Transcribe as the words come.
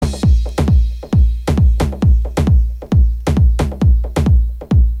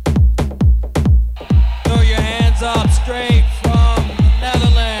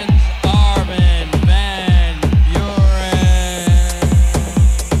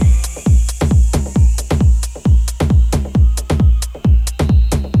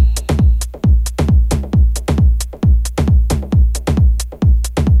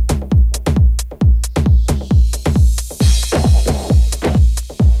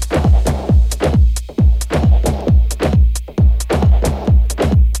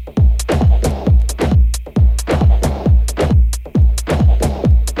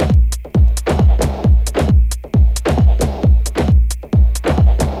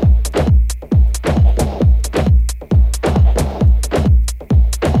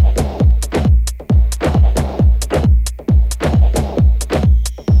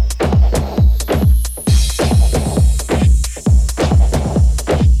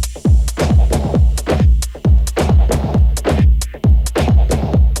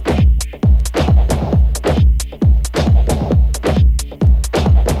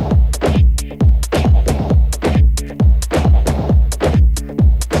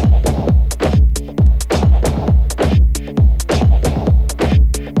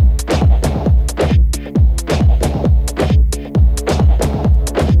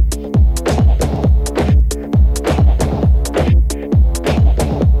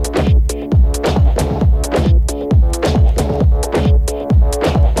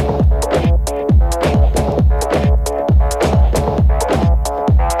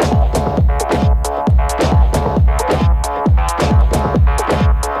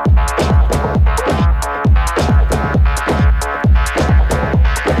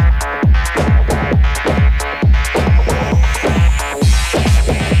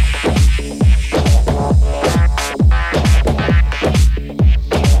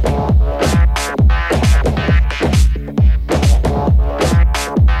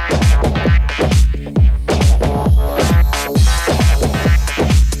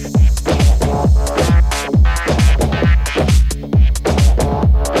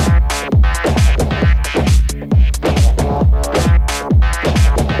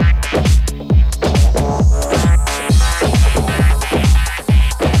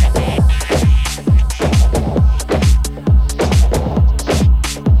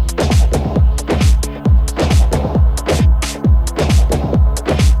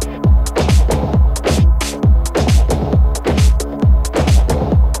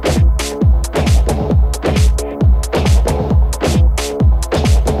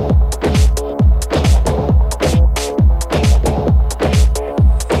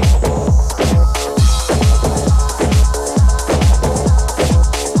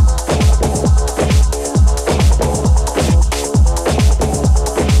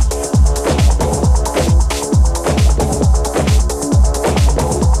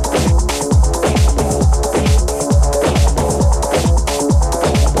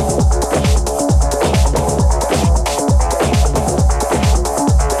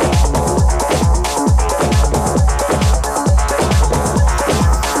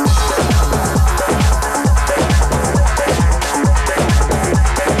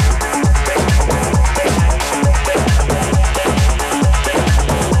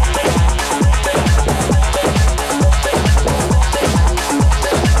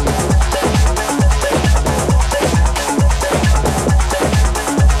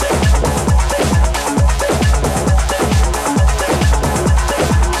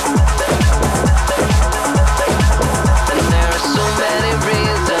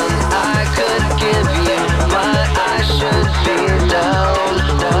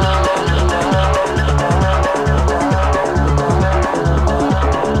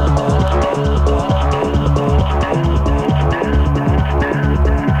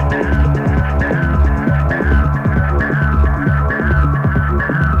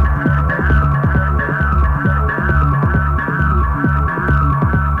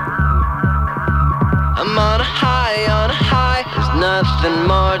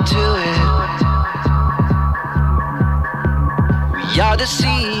are the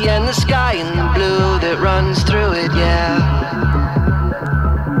sea and the sky and the blue that runs through it, yeah.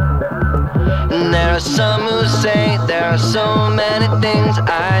 And there are some who say there are so many things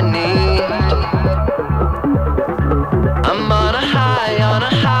I need. I'm on a high, on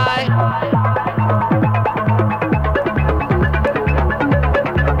a high.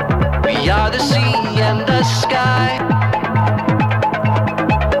 We are the sea and the sky.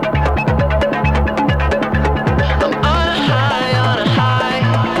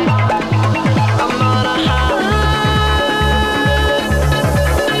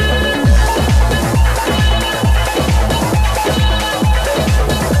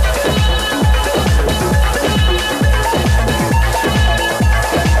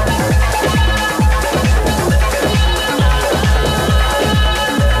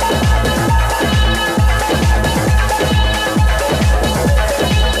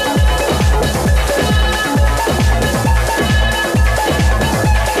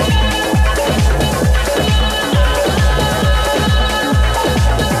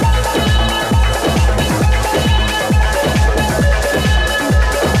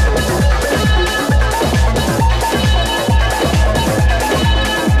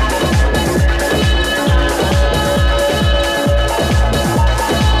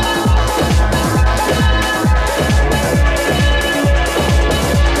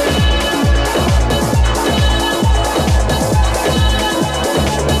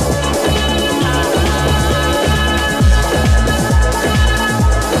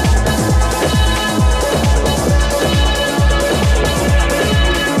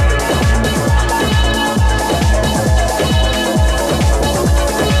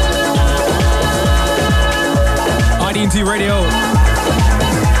 Radio.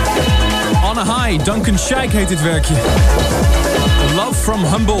 On a High, Duncan Shaik heet dit werkje. Love from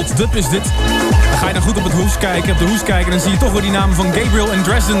Humboldt, dub is dit. Dan ga je dan goed op de hoes kijken en dan zie je toch weer die namen van Gabriel en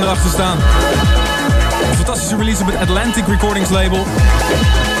Dresden erachter staan. Een fantastische release op het Atlantic Recordings label.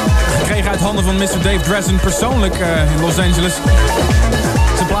 Gekregen uit handen van Mr. Dave Dresden persoonlijk in Los Angeles.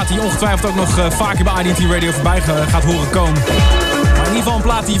 Zijn plaat die je ongetwijfeld ook nog vaker bij IDT Radio voorbij gaat horen komen. Maar in ieder geval een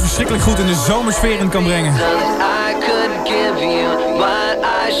plaat die je verschrikkelijk goed in de zomersfeer in kan brengen. Give you what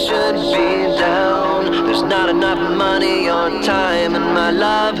I should be down. There's not enough money or time in my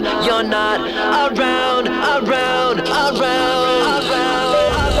love. You're not around.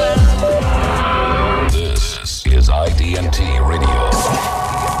 This is IDT Radio.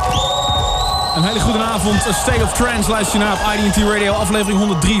 Een hele goede avond. A State of Trance luister je naar op IDT Radio. Aflevering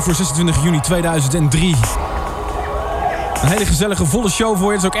 103 voor 26 juni 2003. Een hele gezellige, volle show voor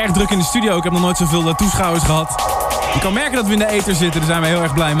je. Het is ook erg druk in de studio. Ik heb nog nooit zoveel toeschouwers gehad. Je kan merken dat we in de ether zitten, daar zijn we heel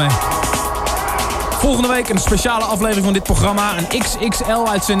erg blij mee. Volgende week een speciale aflevering van dit programma, een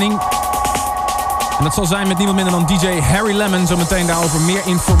XXL-uitzending. En dat zal zijn met niemand minder dan DJ Harry Lemon. Zometeen daarover meer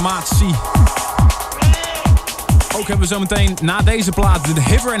informatie. Ook hebben we zometeen na deze plaat de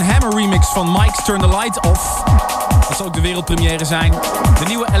Hiver and Hammer remix van Mike's Turn the Light Off. Dat zal ook de wereldpremière zijn. De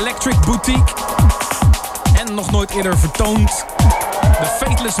nieuwe Electric Boutique. En nog nooit eerder vertoond de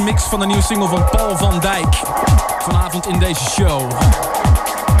Fateless mix van de nieuwe single van Paul van Dijk. Vanavond in deze show.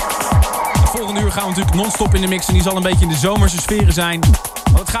 De volgende uur gaan we natuurlijk non-stop in de mix en die zal een beetje in de zomerse sferen zijn.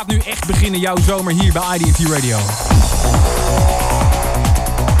 Want het gaat nu echt beginnen, jouw zomer hier bij IDT Radio.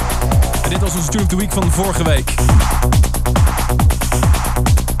 En dit was onze Tune of the Week van de vorige week.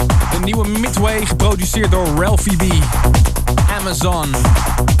 De nieuwe Midway, geproduceerd door Ralphie B. Amazon,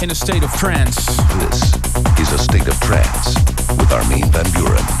 in a State of Trance. This is a State of Trance with Armin van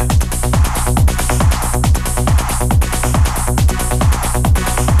Buuren.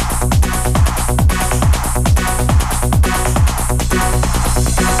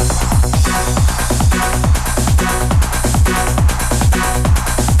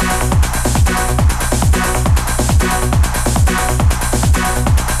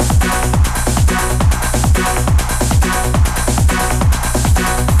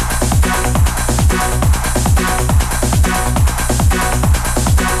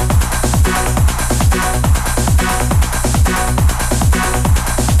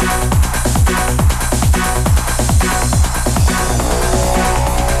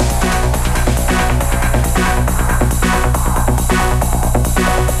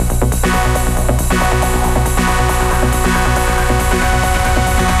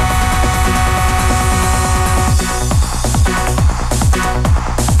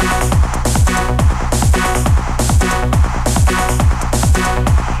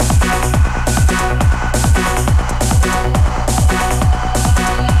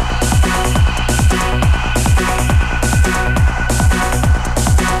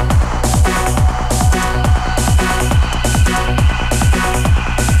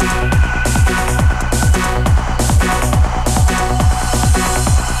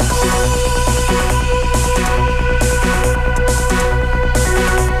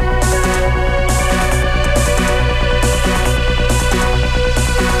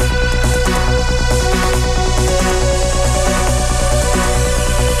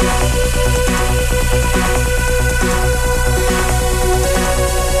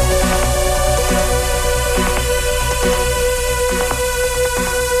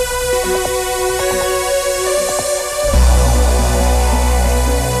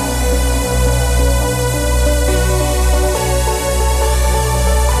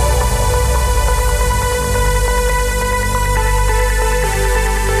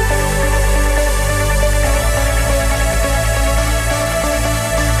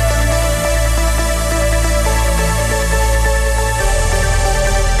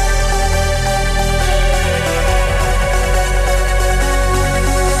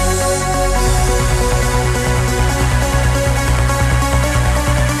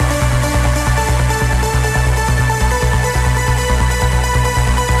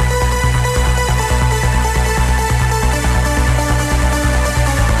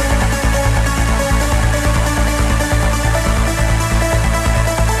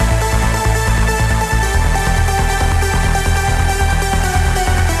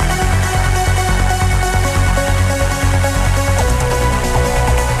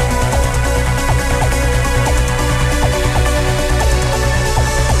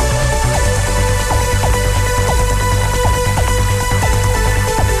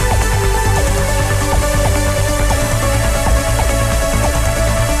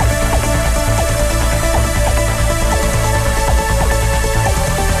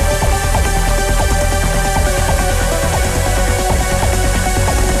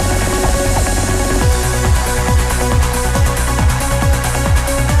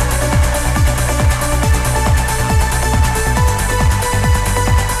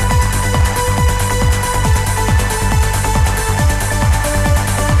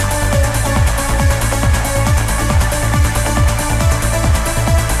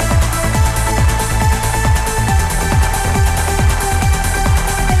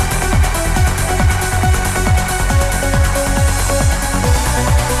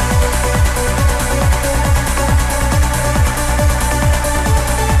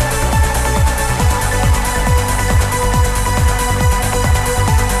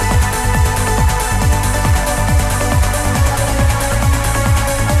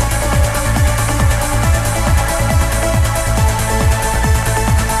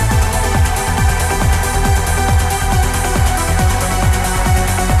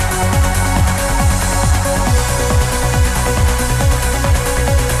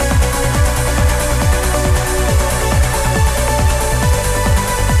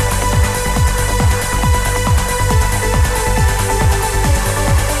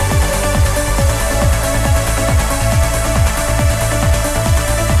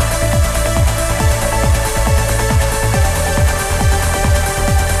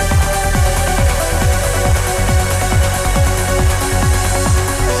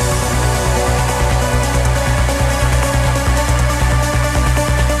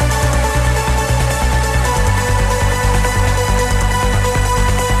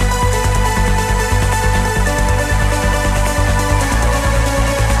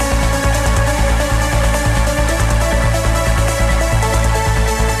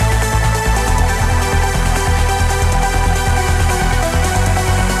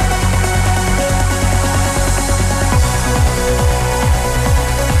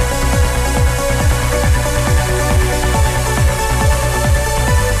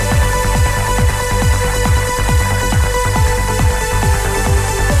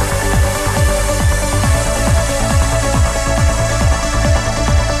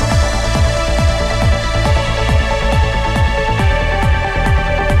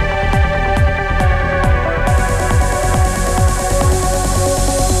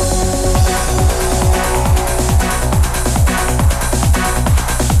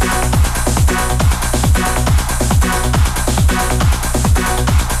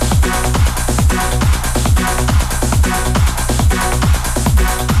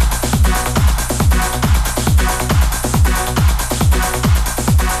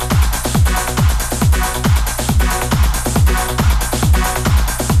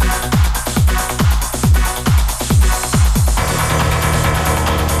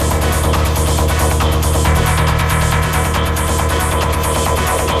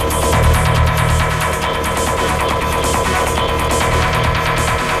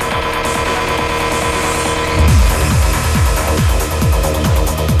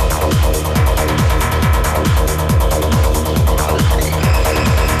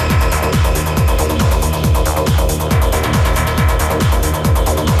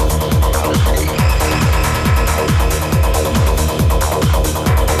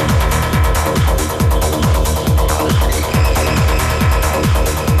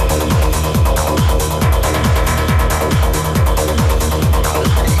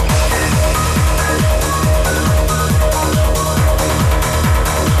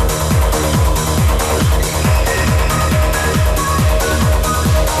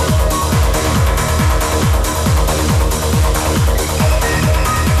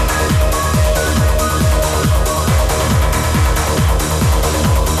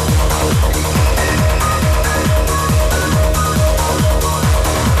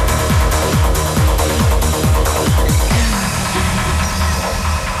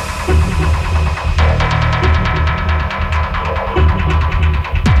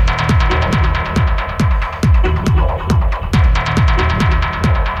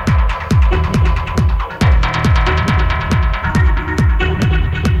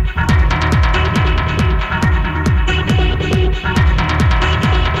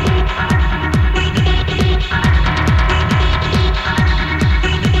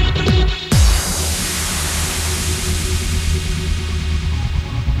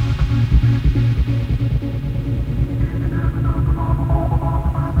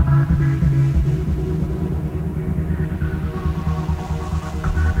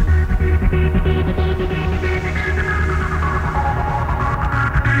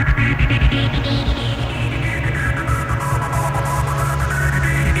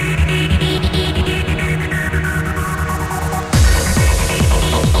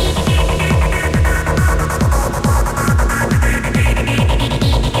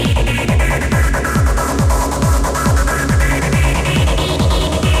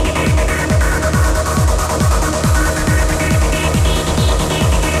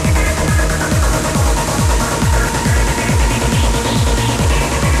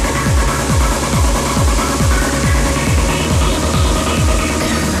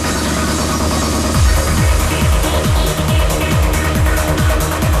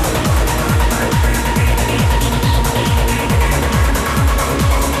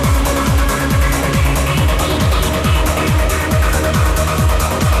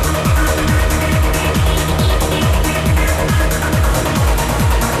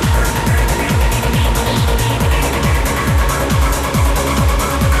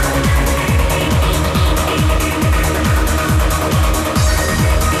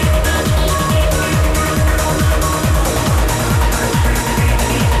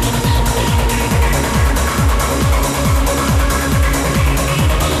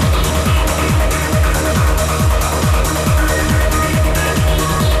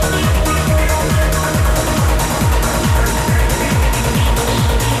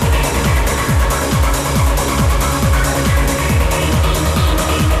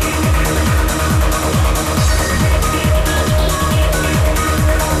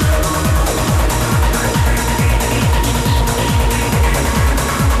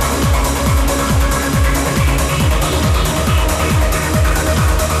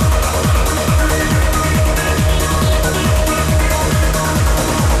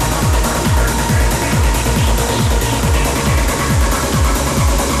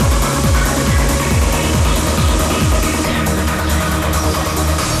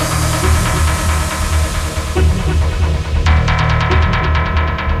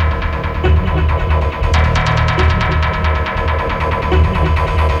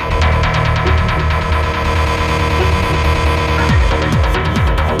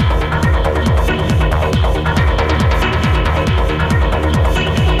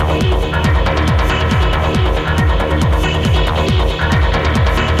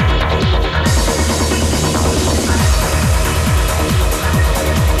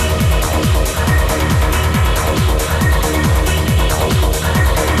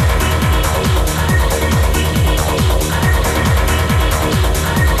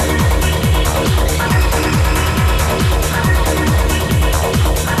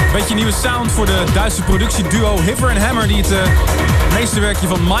 beetje nieuwe sound voor de Duitse productieduo Hiver & Hammer, die het meesterwerkje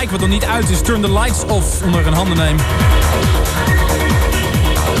van Mike, wat nog niet uit is, Turn the Lights Off, onder hun handen nemen.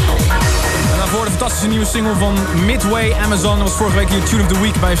 En daarvoor de fantastische nieuwe single van Midway Amazon. Dat was vorige week hier Tune of the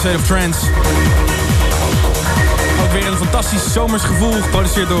Week bij State of Trance. Ook weer een fantastisch zomers gevoel,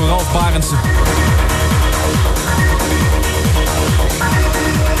 geproduceerd door Ralf Barendse.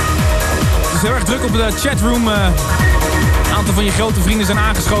 Het is heel erg druk op de chatroom. Een aantal van je grote vrienden zijn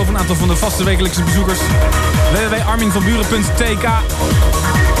aangeschoven. Een aantal van de vaste wekelijkse bezoekers. www.arminvanburen.tk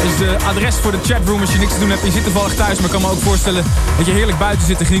is de adres voor de chatroom als je niks te doen hebt. Je zit toevallig thuis, maar ik kan me ook voorstellen dat je heerlijk buiten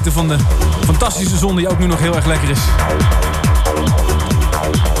zit te genieten van de fantastische zon die ook nu nog heel erg lekker is.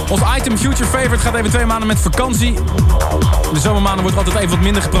 Ons item Future Favorite gaat even 2 maanden met vakantie. In de zomermaanden wordt altijd even wat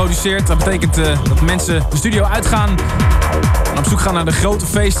minder geproduceerd. Dat betekent dat mensen de studio uitgaan en op zoek gaan naar de grote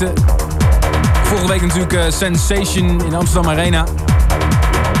feesten. Vorige week natuurlijk Sensation in Amsterdam Arena.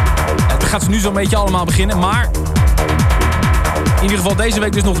 Dat gaat ze nu zo'n beetje allemaal beginnen. Maar in ieder geval deze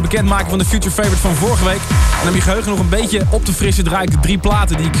week dus nog het bekendmaken van de Future Favorite van vorige week. En om je geheugen nog een beetje op te frissen draai ik de 3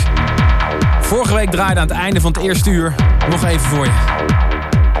 platen die ik vorige week draaide aan het einde van het eerste uur nog even voor je.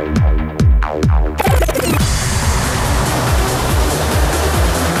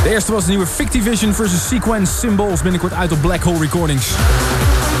 De eerste was de nieuwe Fictivision vs. Sequence Symbols, binnenkort uit op Black Hole Recordings.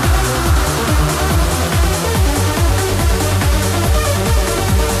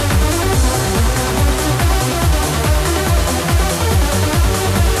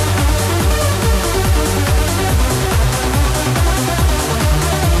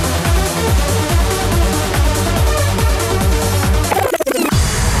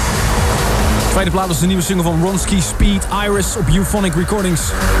 De tweede plaat was de nieuwe single van Ronski Speed, Iris op Euphonic Recordings.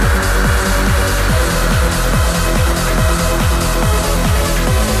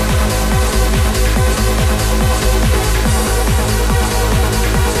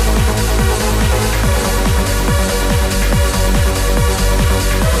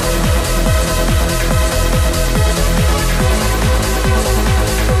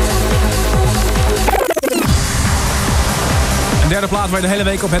 De derde plaat waar je de hele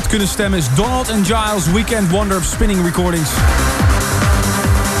week op hebt kunnen stemmen is Donald & Giles Weekend Wonder op Spinning Recordings.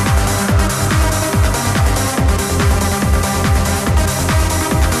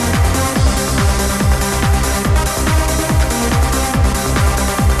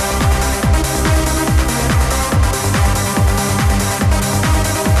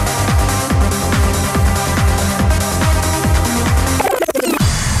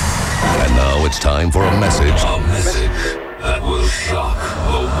 And now it's time for a message. A message that will shock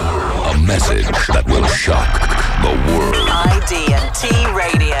the world. A message that will shock the world. ID&T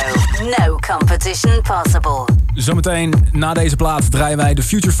Radio. No competition possible. Zometeen na deze plaat draaien wij de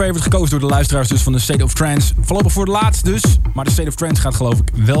Future Favorite, gekozen door de luisteraars dus van de State of Trance. Voorlopig voor het laatst dus, maar de State of Trance gaat geloof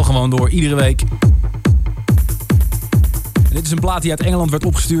ik wel gewoon door iedere week. En dit is een plaat die uit Engeland werd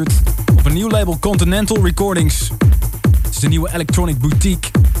opgestuurd op een nieuw label, Continental Recordings. Het is de nieuwe Electronic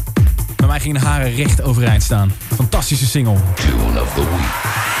Boutique. Bij mij gingen de haren recht overeind staan. Fantastische single. Tune of the week.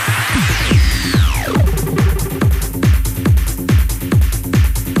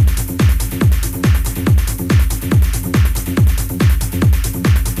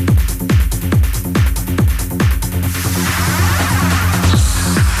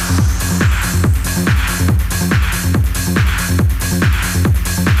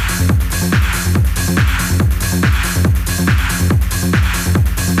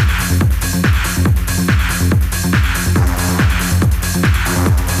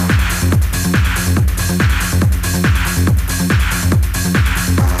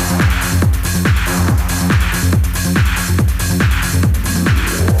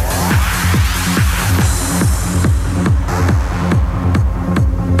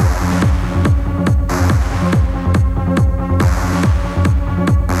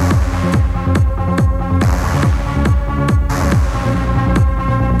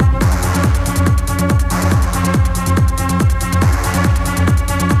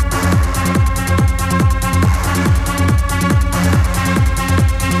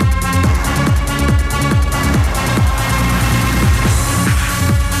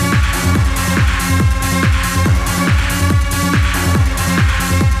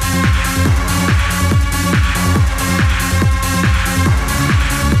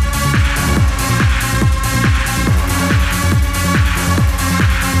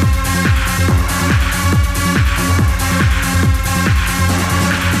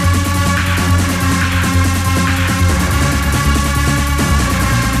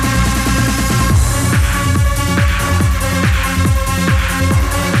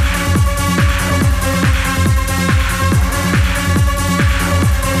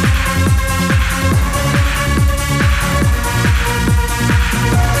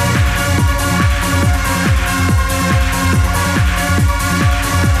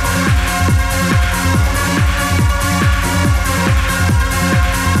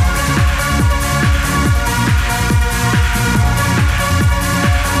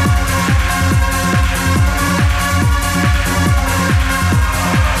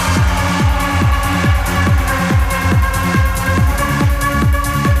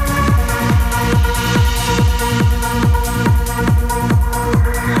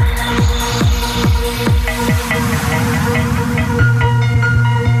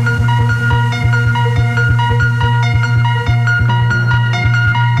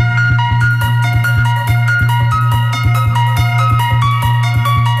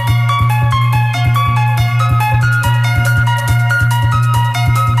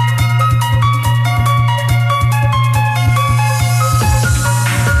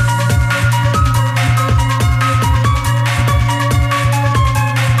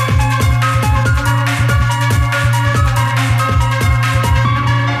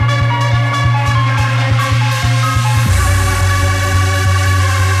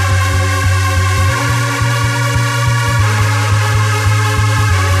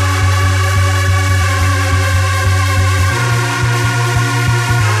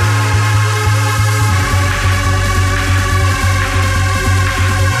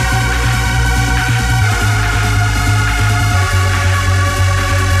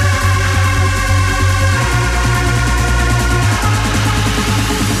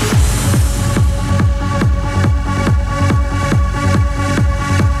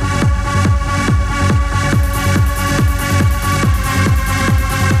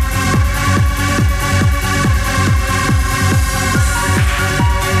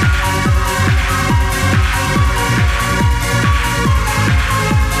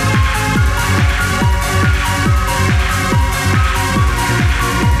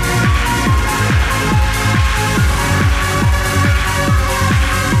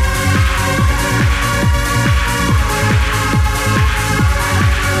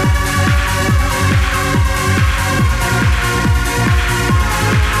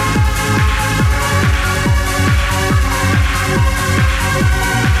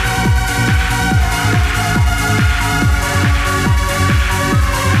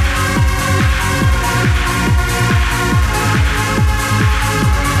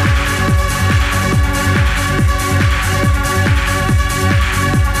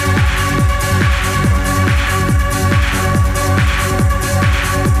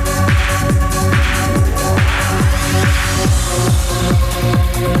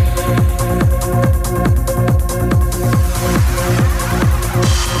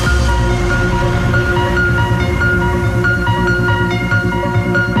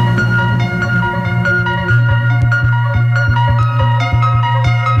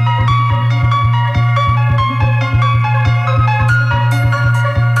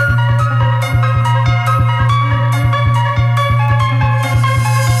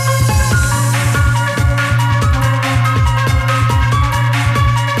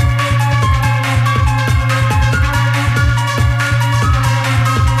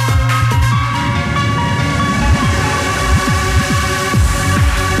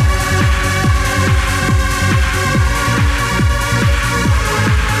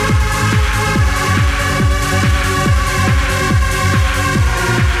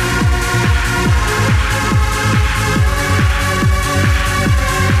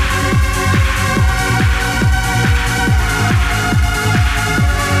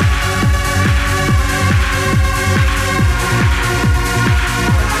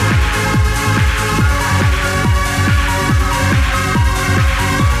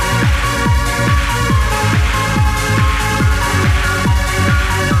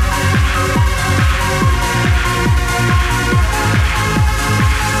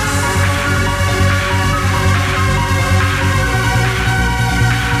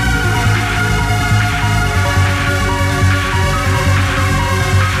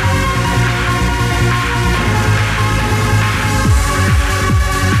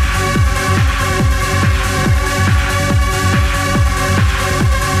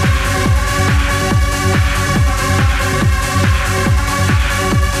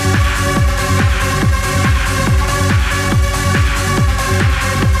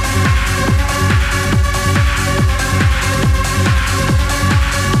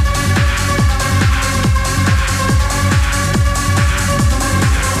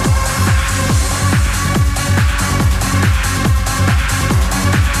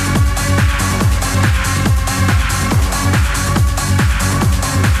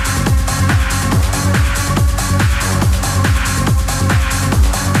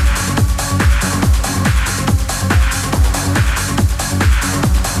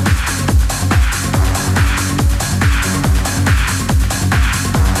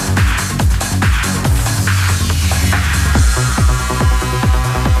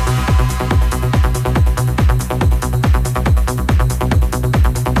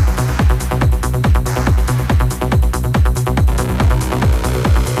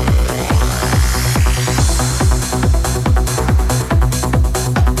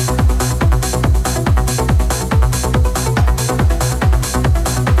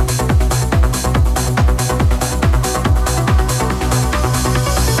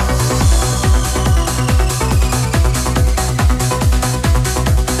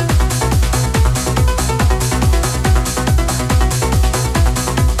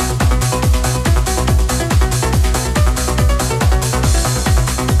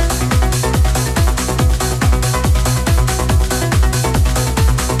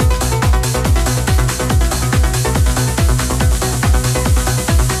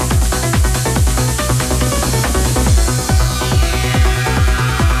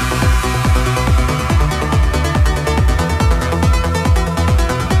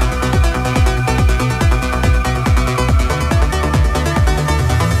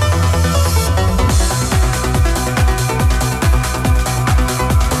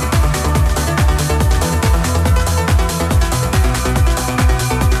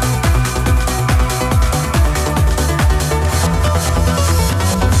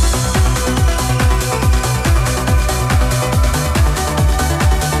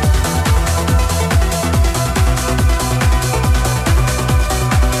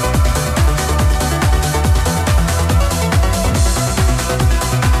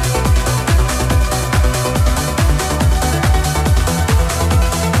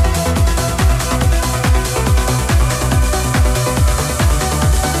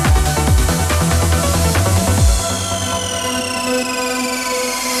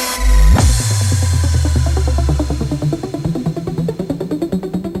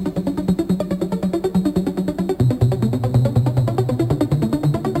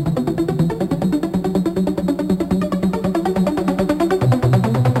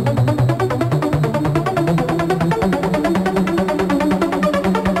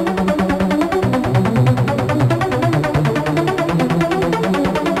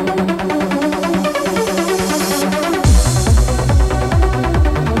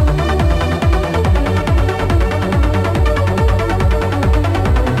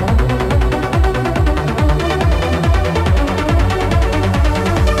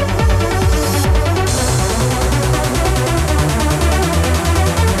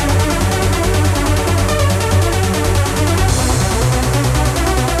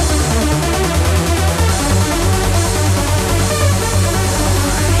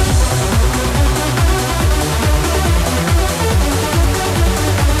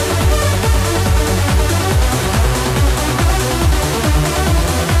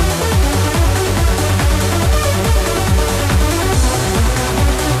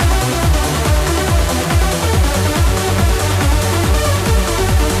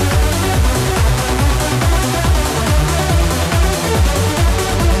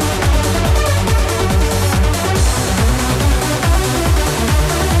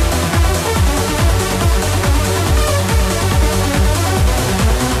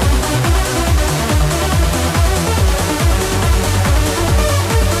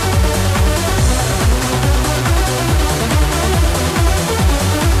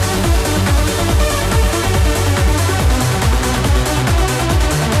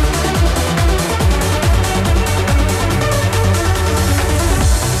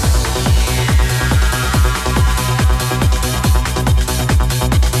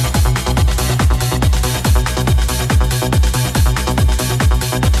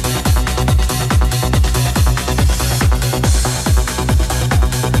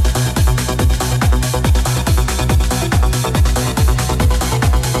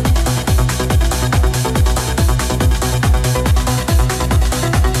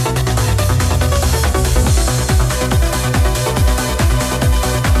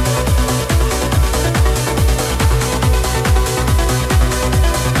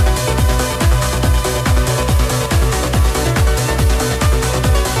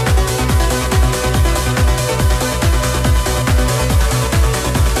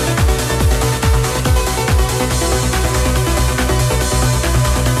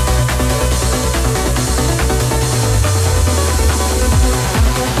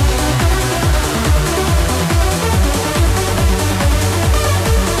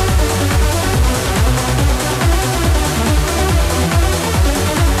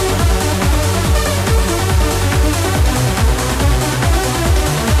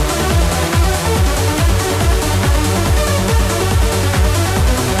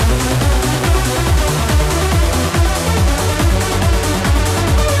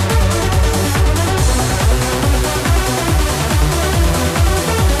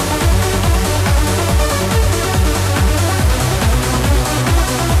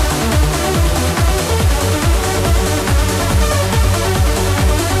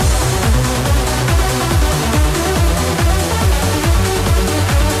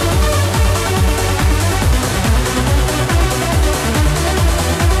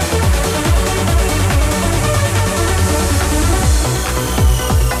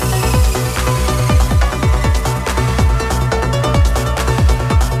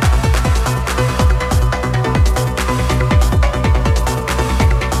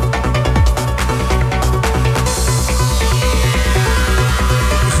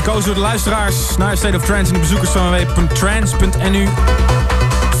 gekozen door de luisteraars naar State of Trance en de bezoekers van www.trance.nu.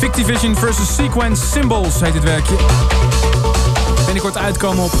 Fictivision vs. Sequence Symbols heet dit werkje. Binnenkort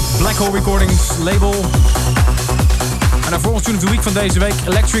uitkomen op Black Hole Recordings label. En daarvoor ons Tune of the Week van deze week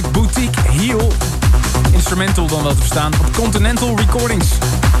Electric Boutique Heel. Instrumental dan wel te verstaan op Continental Recordings.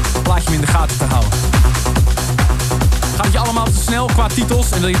 Plaatje hem in de gaten te houden. Gaat het je allemaal te snel qua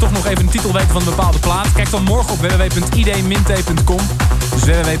titels en wil je toch nog even een titel weten van een bepaalde plaat? Kijk dan morgen op www.id-t.com. Dus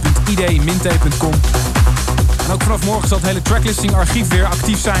www.id-t.com. En ook vanaf morgen zal het hele tracklisting archief weer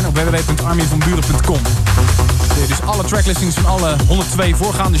actief zijn op www.arminvanburen.com. Kun je dus alle tracklistings van alle 102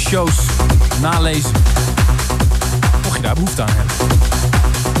 voorgaande shows nalezen. Mocht je daar behoefte aan hebben.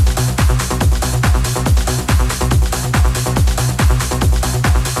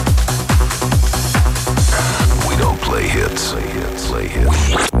 Play hits.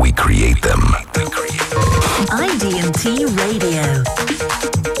 We create them. ID&T Radio.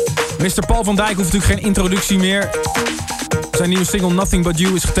 Mr. Paul van Dijk hoeft natuurlijk geen introductie meer. Zijn nieuwe single Nothing But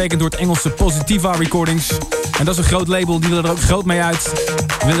You is getekend door het Engelse Positiva Recordings. En dat is een groot label, die willen er ook groot mee uit.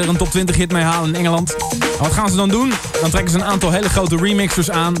 Die willen er een top 20 hit mee halen in Engeland. En wat gaan ze dan doen? Dan trekken ze een aantal hele grote remixers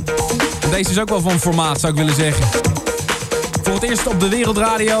aan. En deze is ook wel van formaat, zou ik willen zeggen. Voor het eerst op de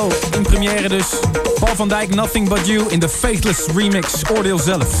Wereldradio, in première dus. Paul van Dijk, Nothing But You in de Faithless remix. Oordeel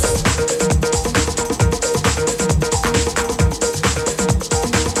zelf.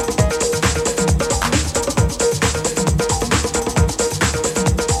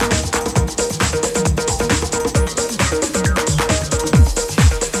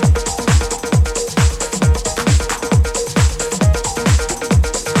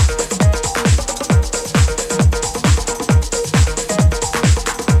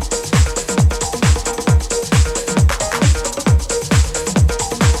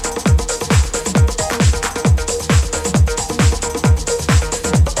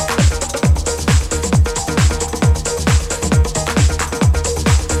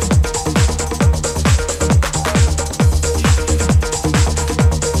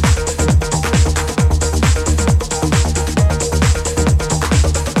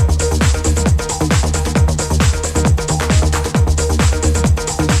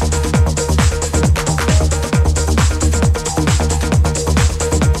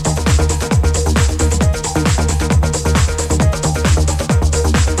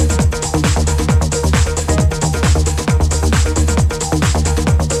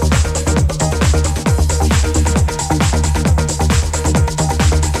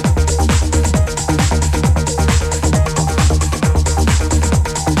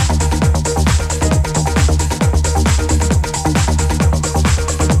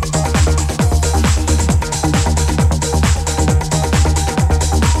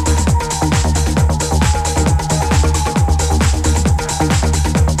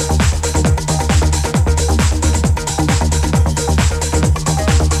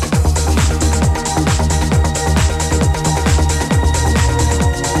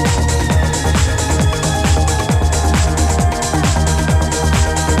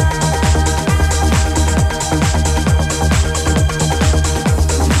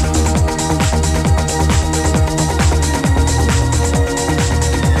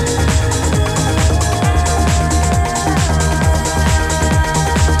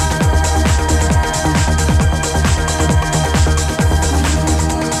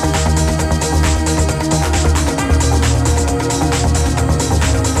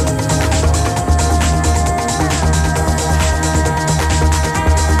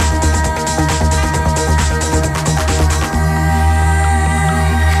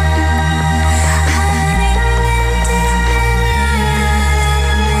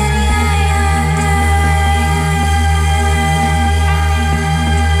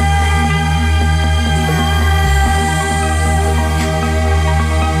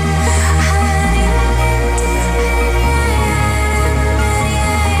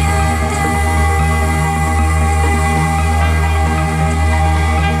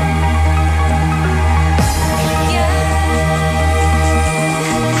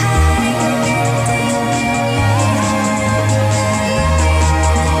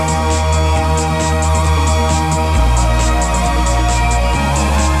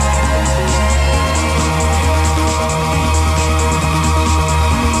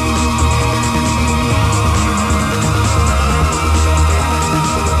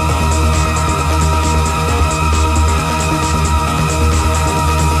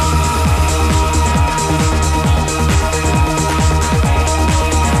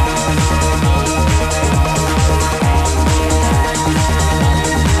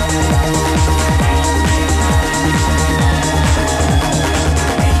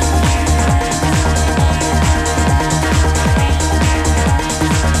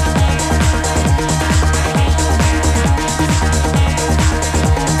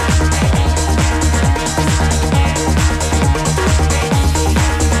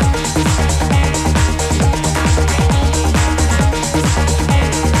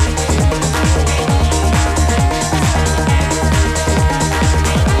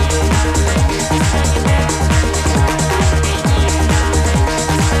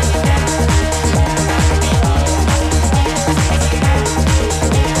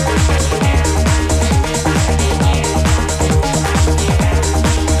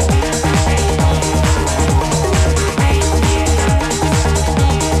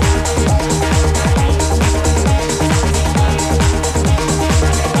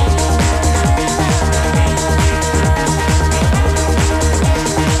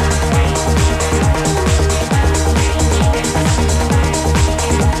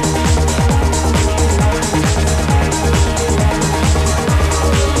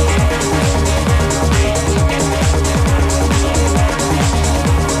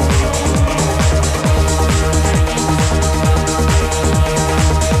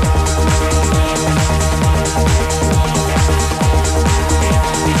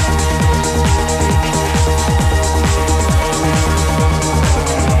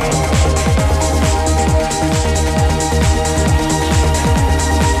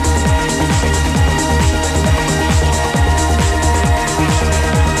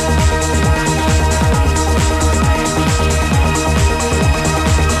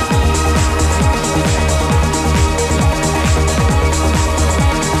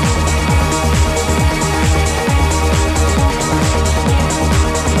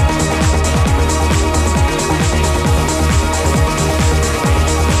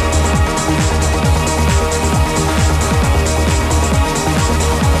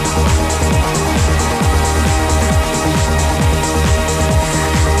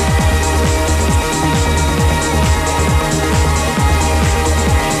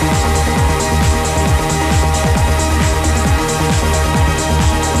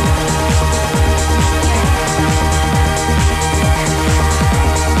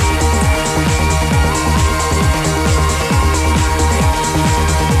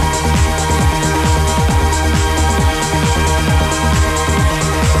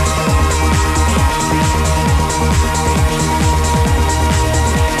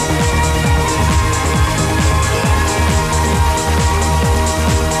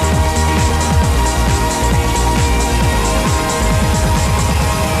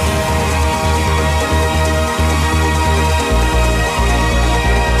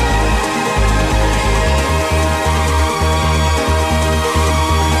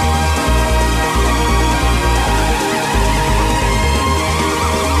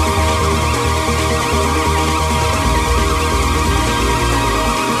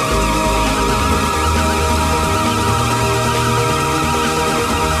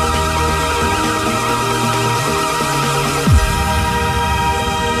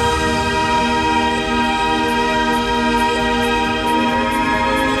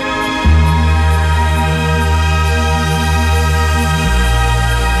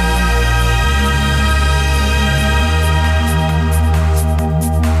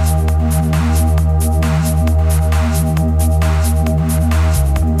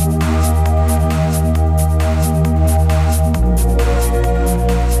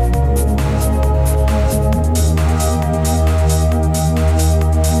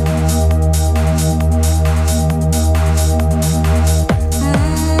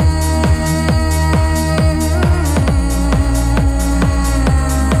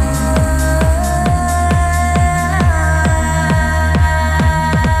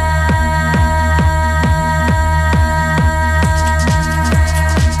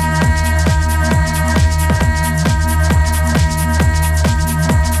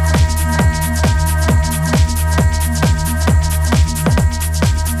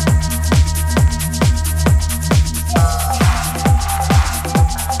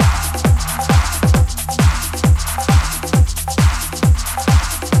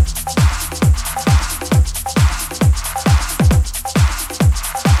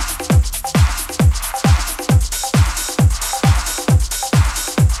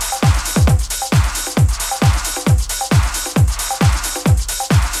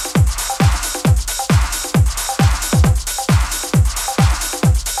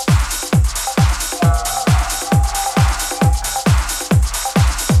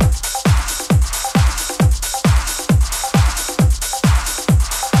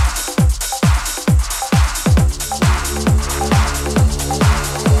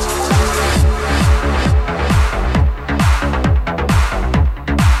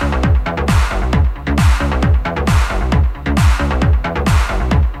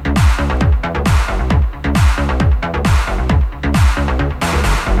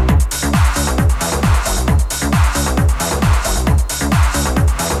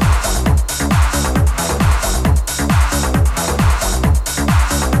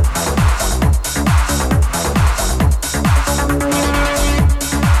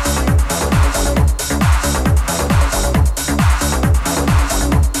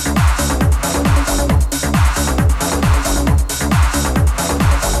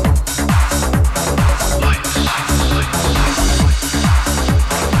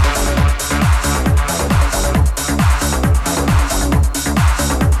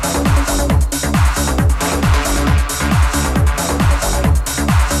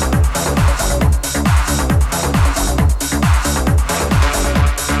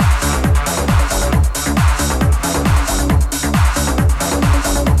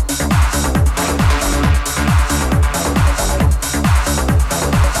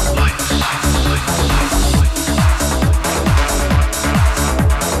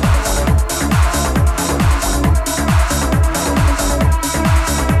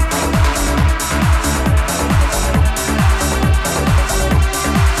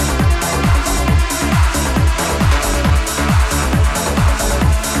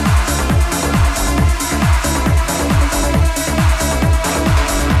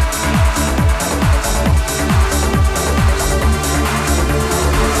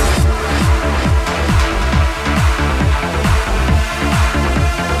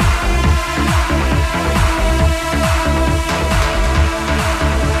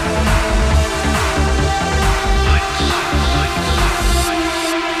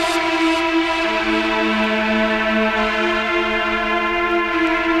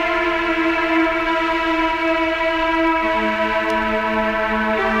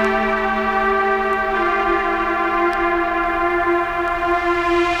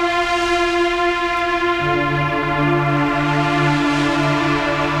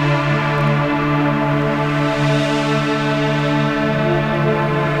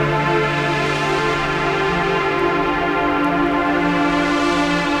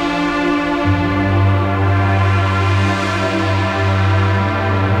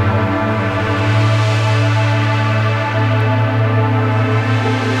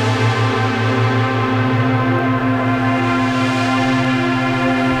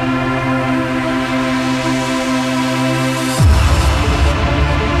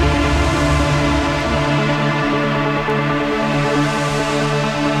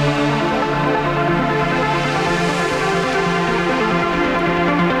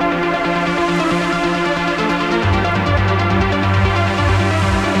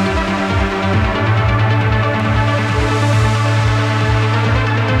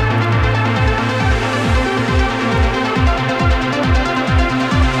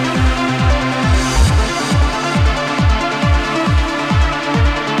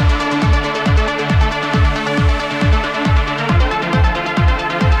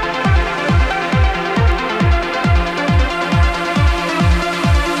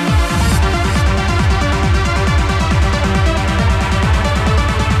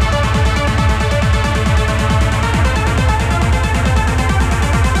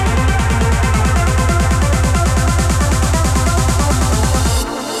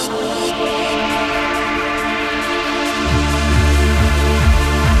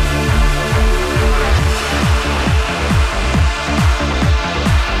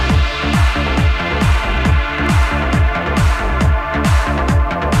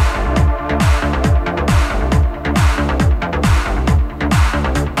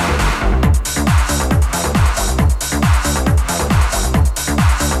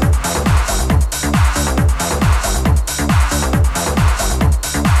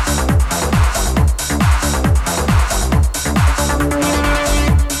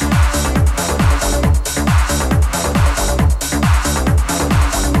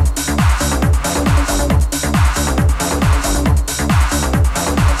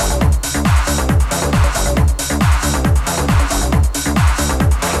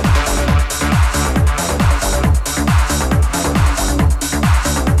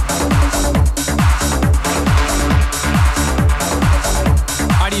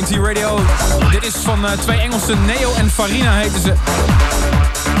 is van twee Engelsen, Neo en Farina heten ze.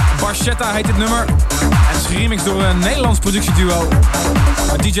 Barchetta heet dit nummer. En het is geremixed door een Nederlands productieduo.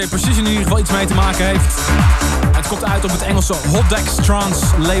 Waar DJ Precision in ieder geval iets mee te maken heeft. Het komt uit op het Engelse Hot Decks Trance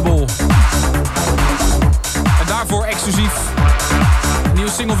label. En daarvoor exclusief een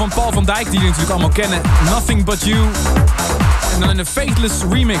nieuwe single van Paul van Dijk, die jullie natuurlijk allemaal kennen. Nothing But You. En dan in een Faithless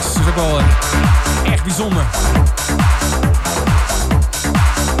remix. Dat is ook wel echt bijzonder.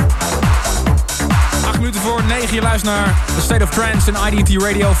 8 minuten voor 9, je luistert naar The State of Trance en IDT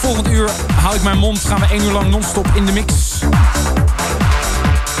Radio. Volgend uur hou ik mijn mond, gaan we 1 uur lang non-stop in de mix.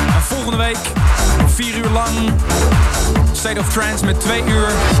 En volgende week 4 uur lang State of Trance met 2 uur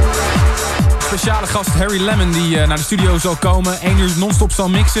speciale gast Harry Lemon die naar de studio zal komen. 1 uur non-stop zal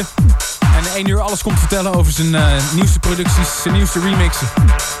mixen. En 1 uur alles komt vertellen over zijn nieuwste producties, zijn nieuwste remixen.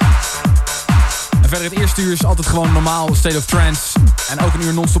 En verder het eerste uur is altijd gewoon normaal State of Trance. En ook 1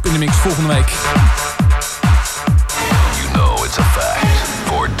 uur non-stop in de mix volgende week. You know it's a fact.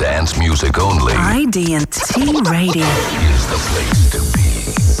 For dance music only. IDT Radio Is the place to be.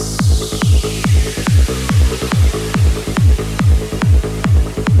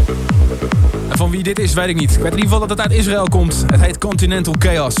 En van wie dit is, weet ik niet. Ik weet in ieder geval dat het uit Israël komt. Het heet Continental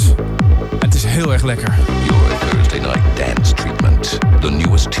Chaos. Het is heel erg lekker. Your Thursday night dance treatment. The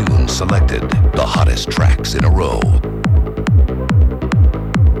newest tunes selected. The hottest tracks in a row.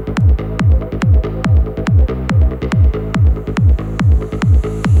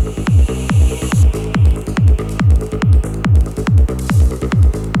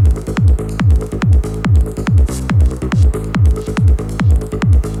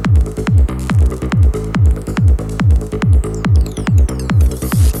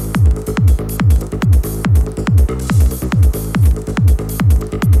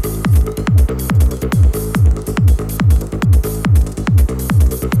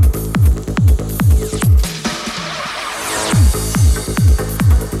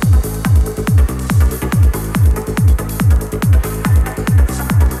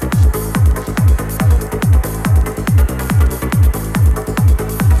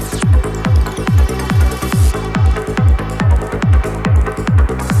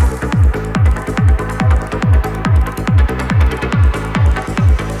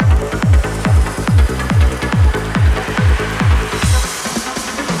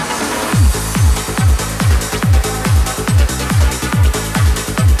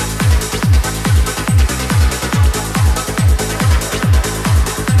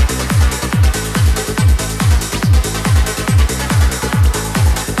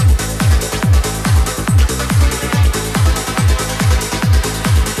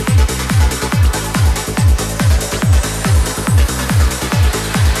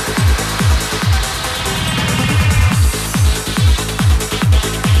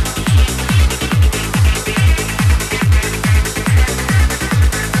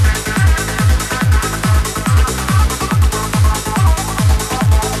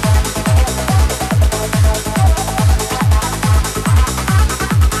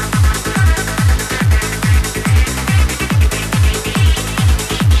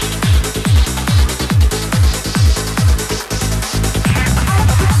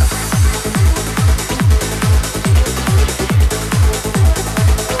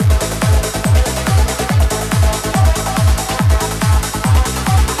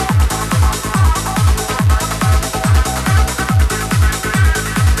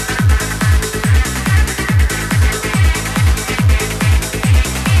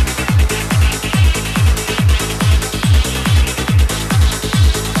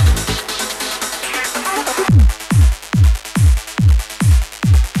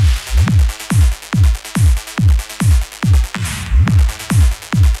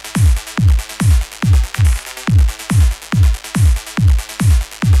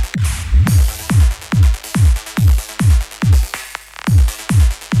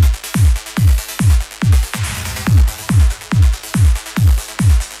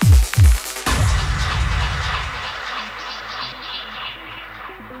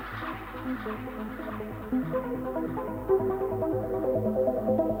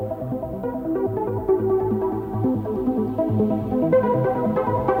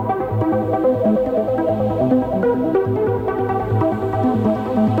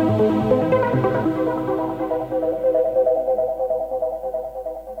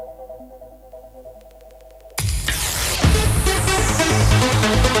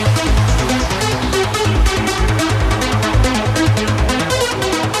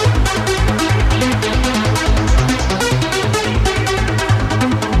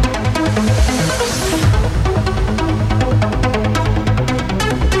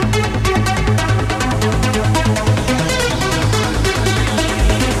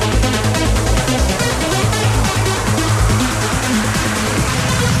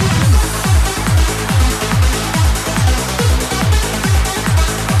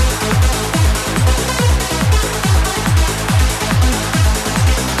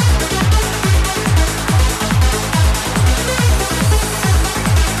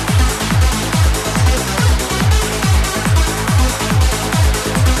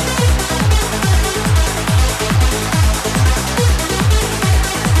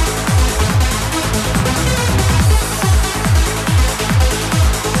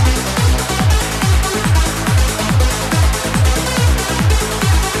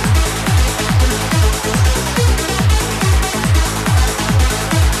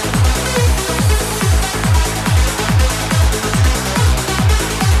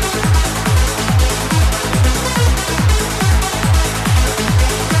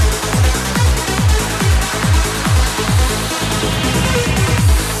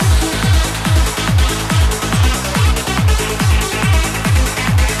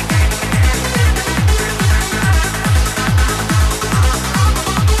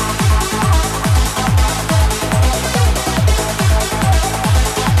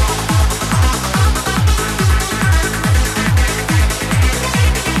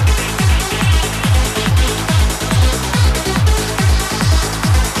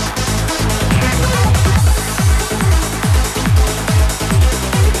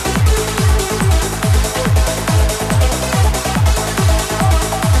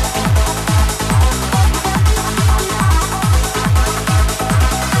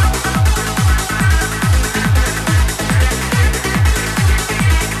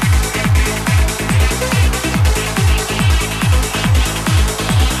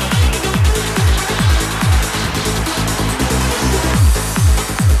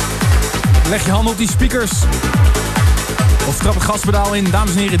 Leg je handen op die speakers. Of trap het gaspedaal in.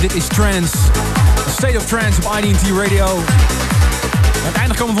 Dames en heren, dit is Trance. State of Trance op IDT Radio. Aan het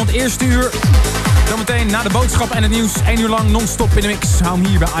einde komen we van het eerste uur. Zometeen na de boodschappen en het nieuws. 1 uur lang non-stop in de mix. Hou hem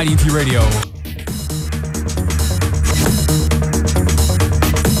hier bij IDT Radio.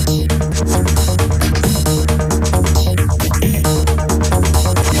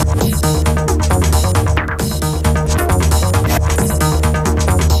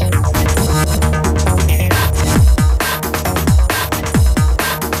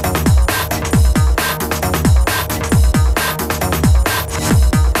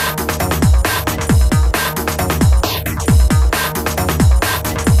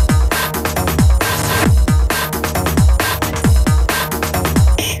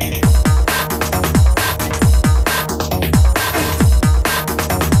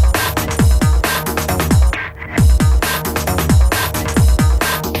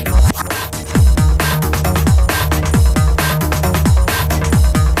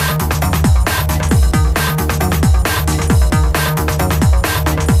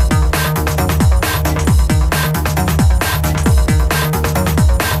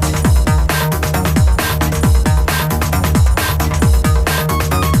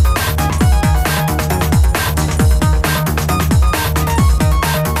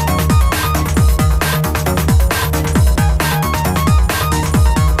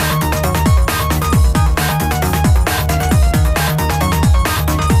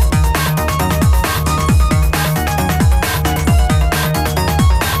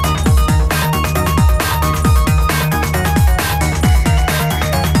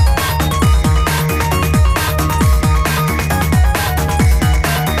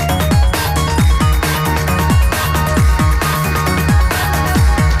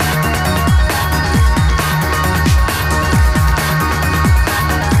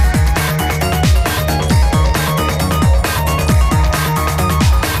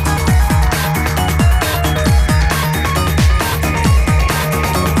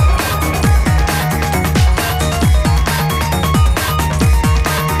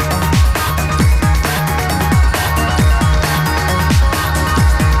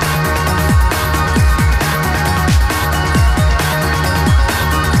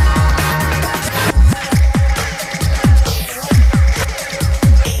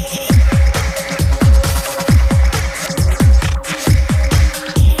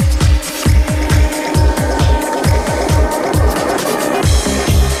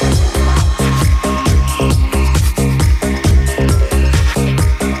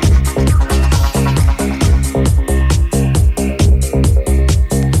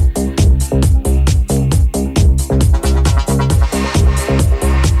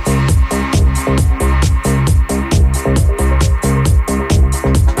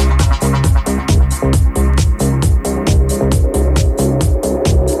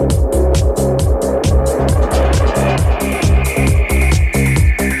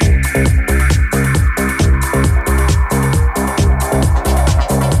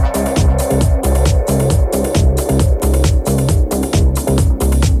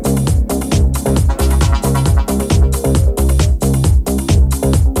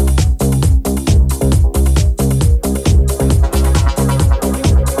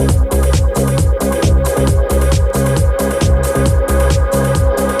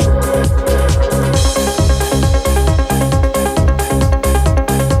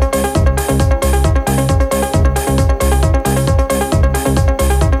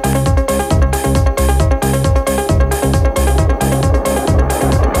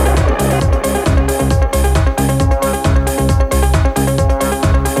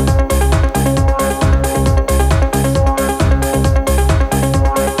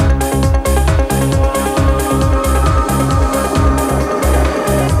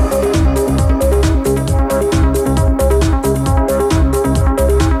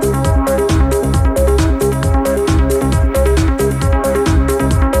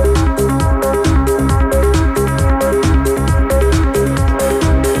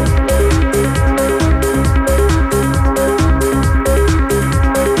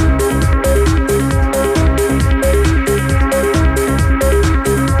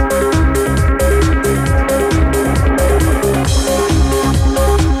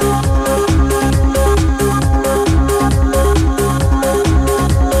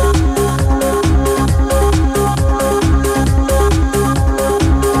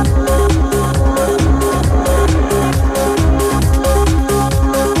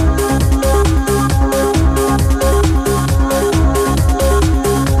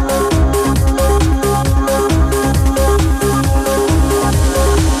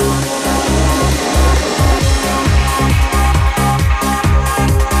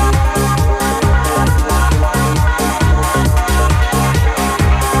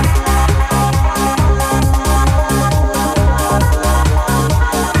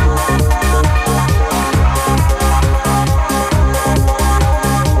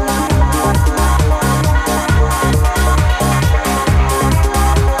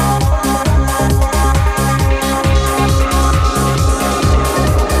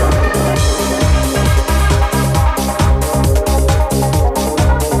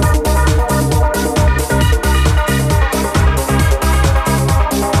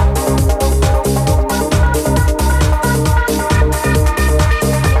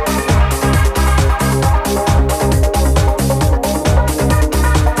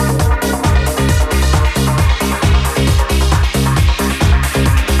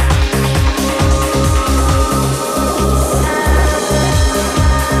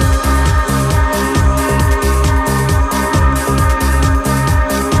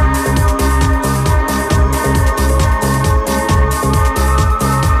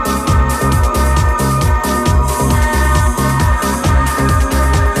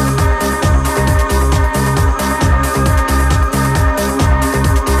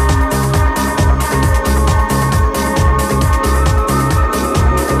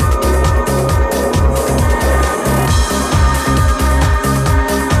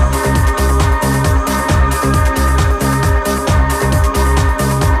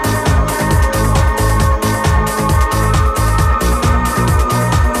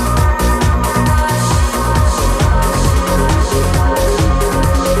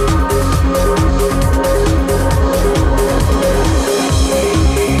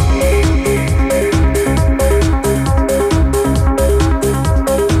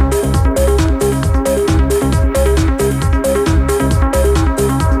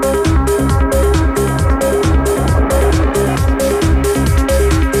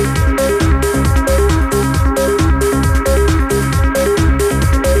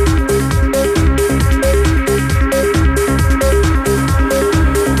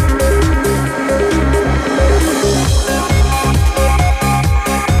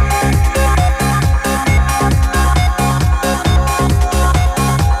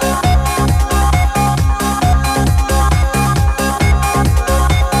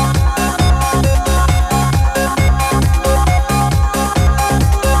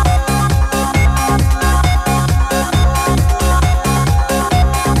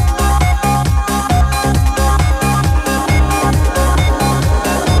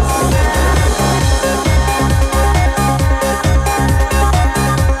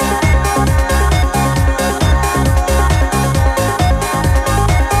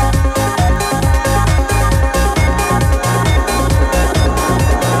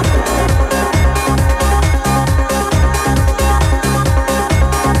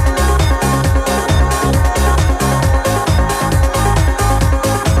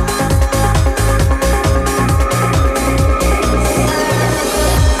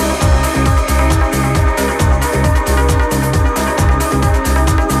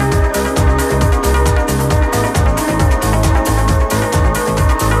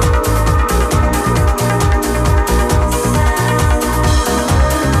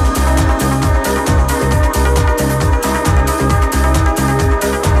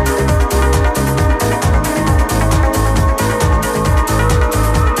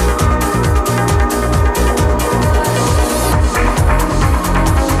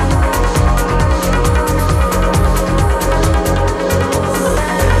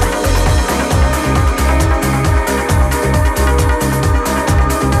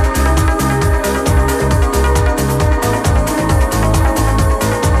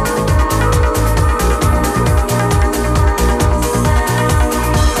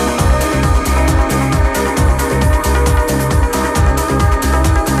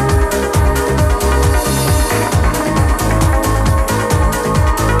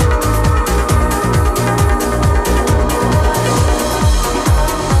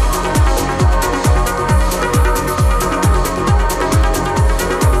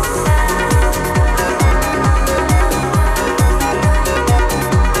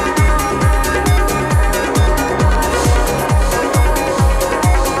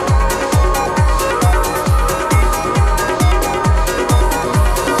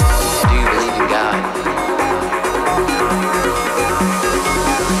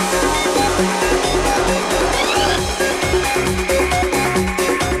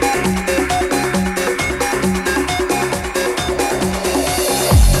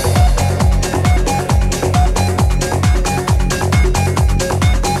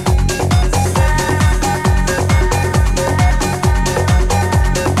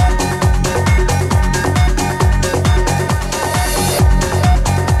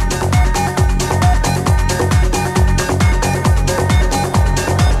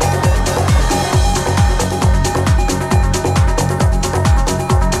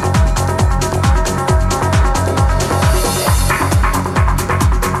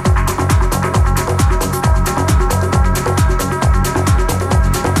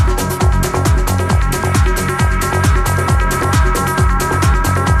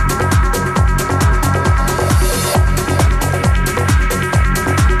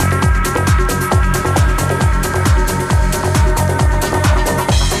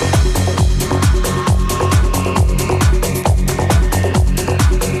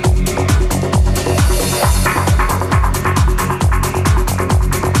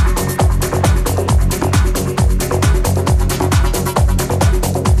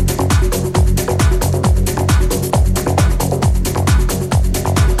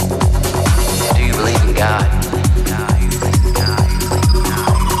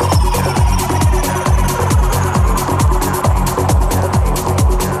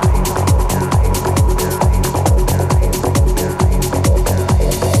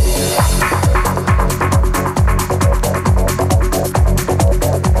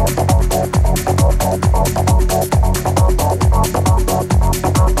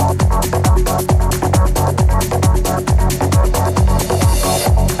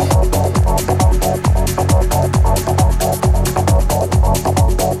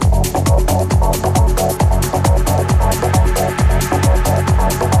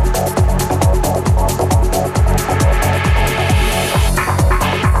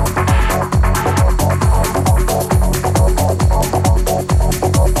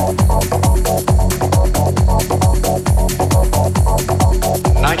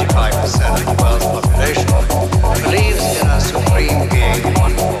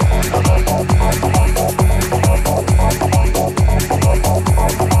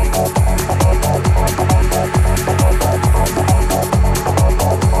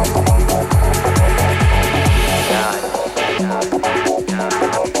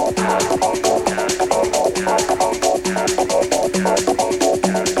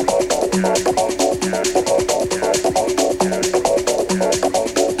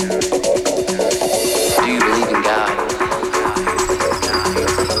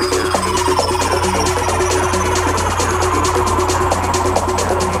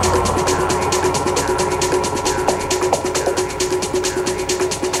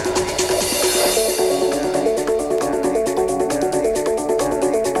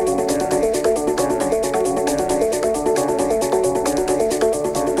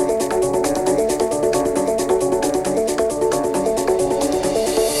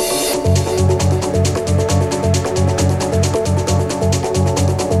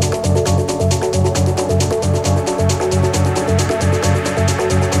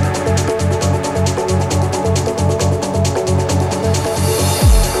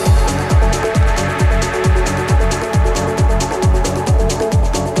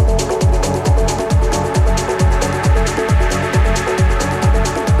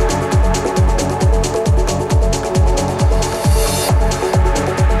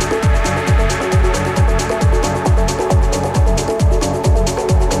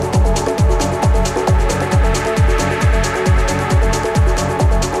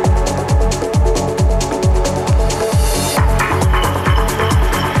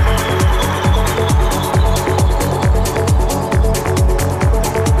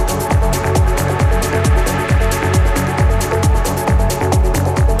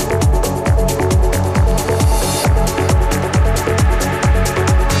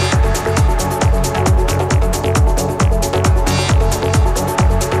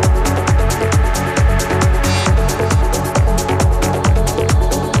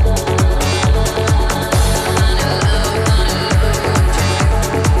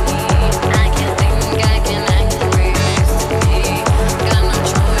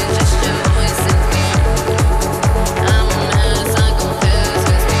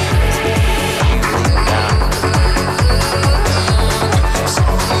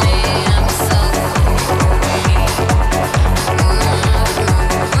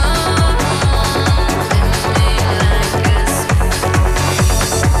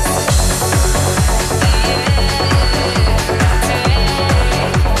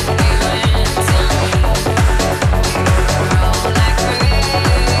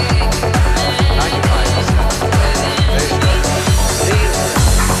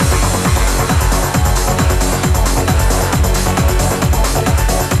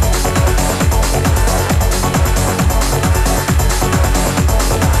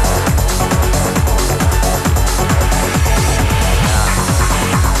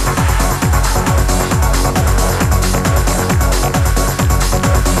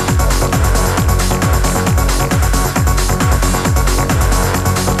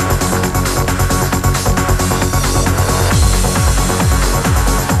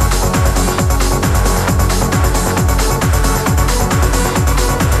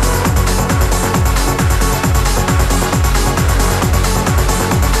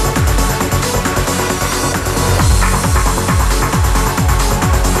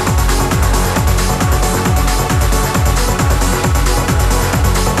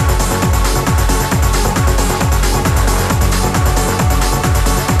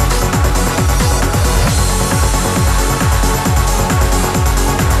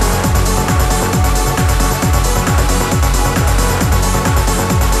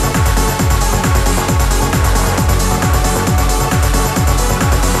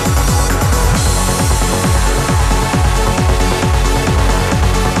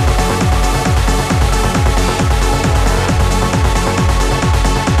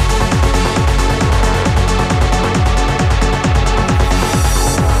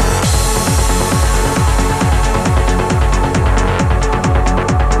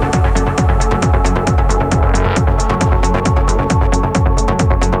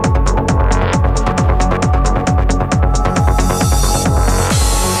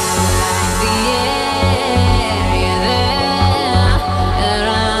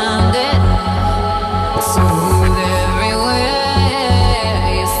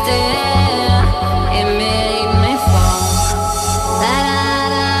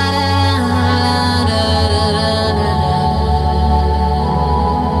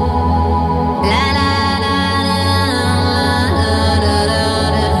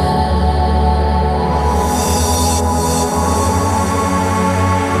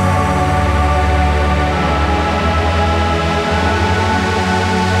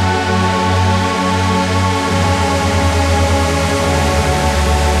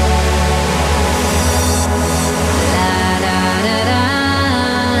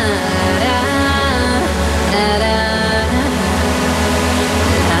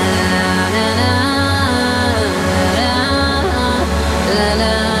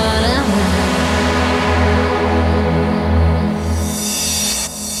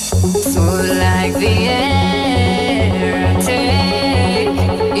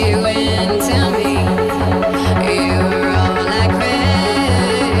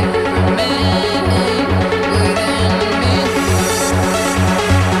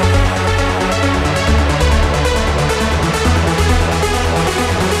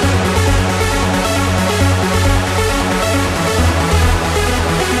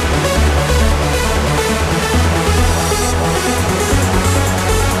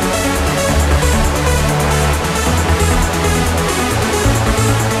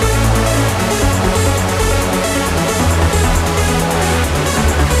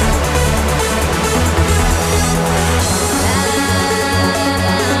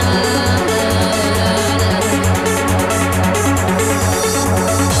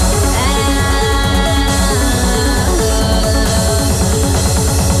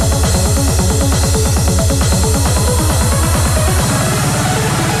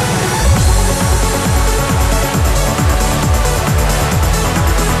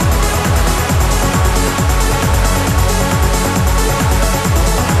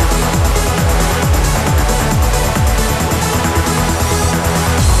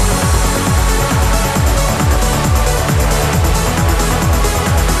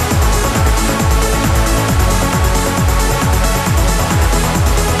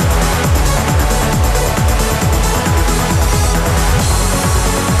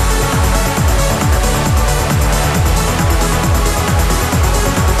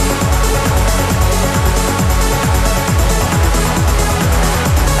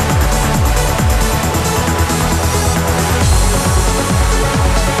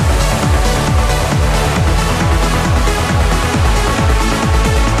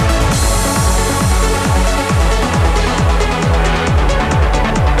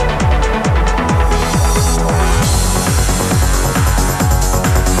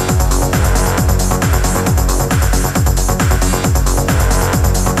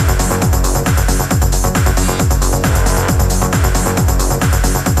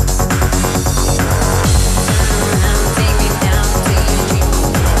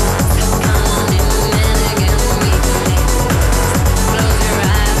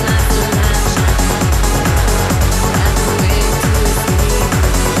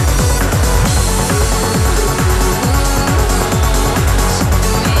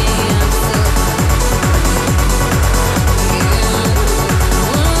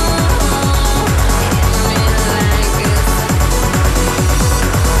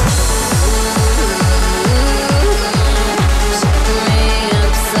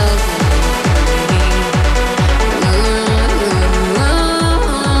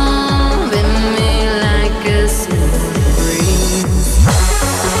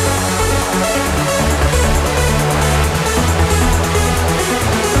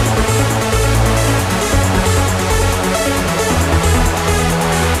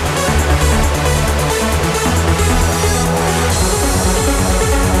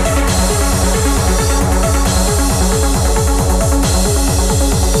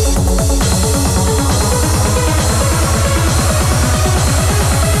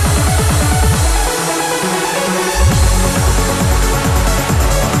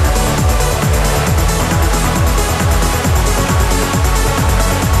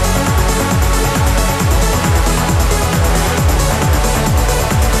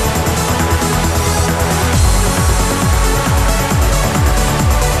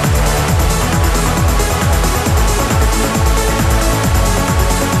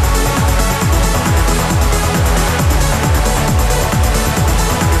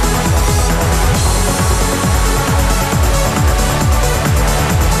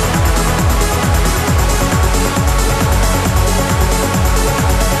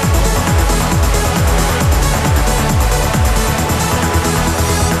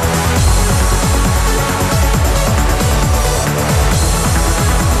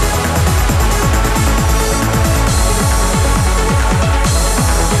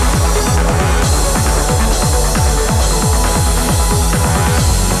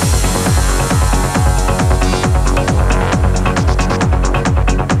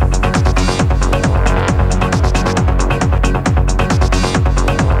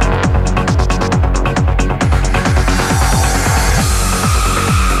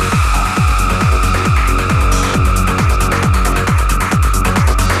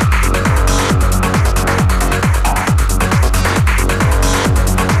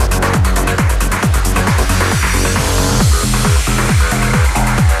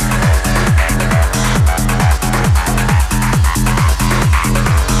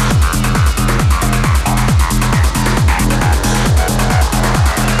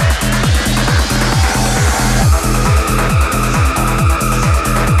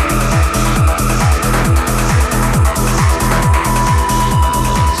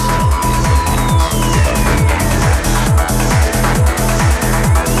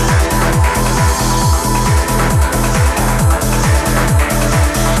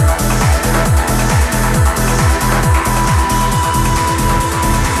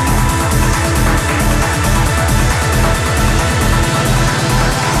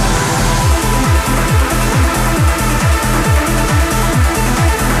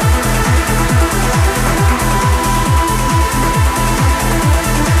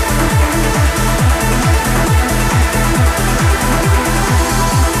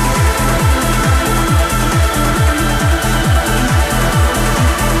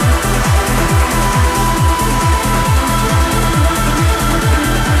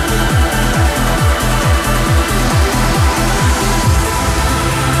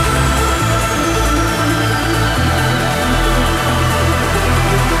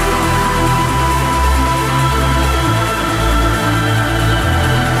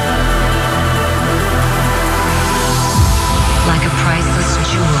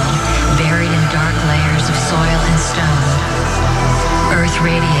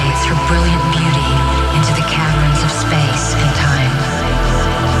 radiates her brilliant beauty into the caverns of space and time.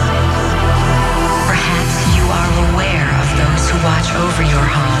 Perhaps you are aware of those who watch over your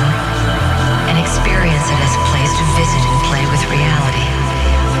home and experience it as a place to visit and play with reality.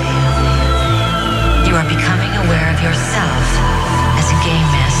 You are becoming aware of yourself as a game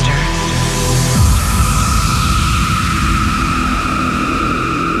master.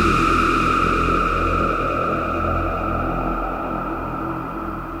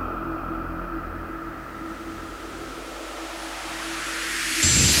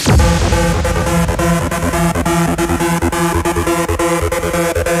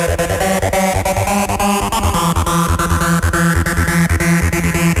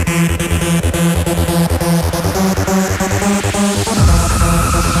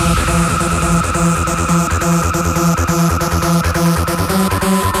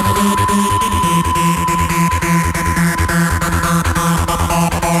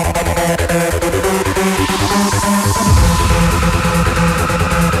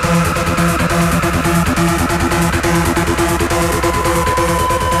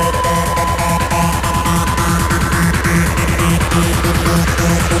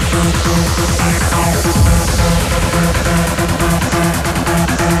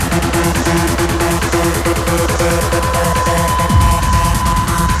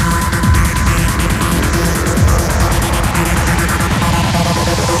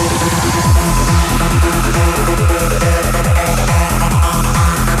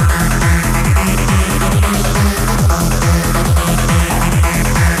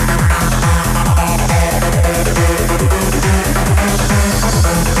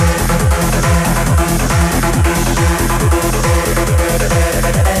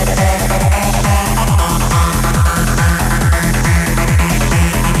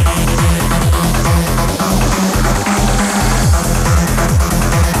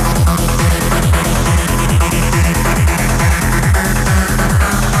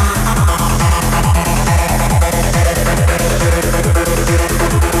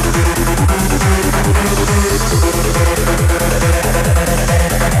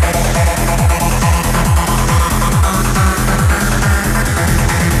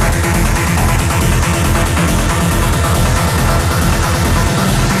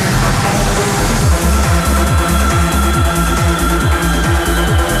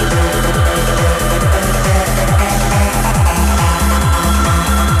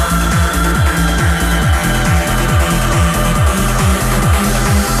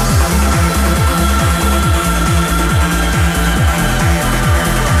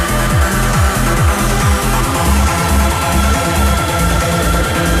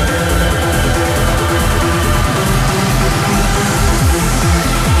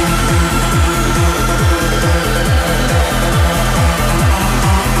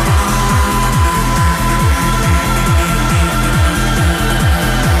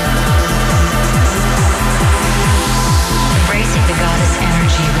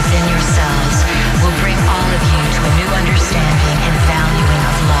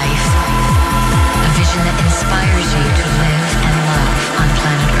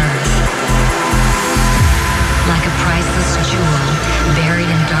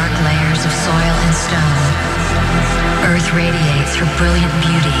 Radiates her brilliant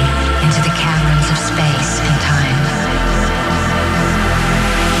beauty into the caverns of space and time.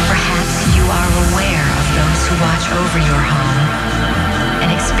 Perhaps you are aware of those who watch over your home and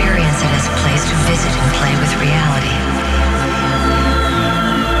experience it as a place to visit and play with reality.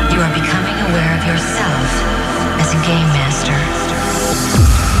 You are becoming aware of yourself as a game master.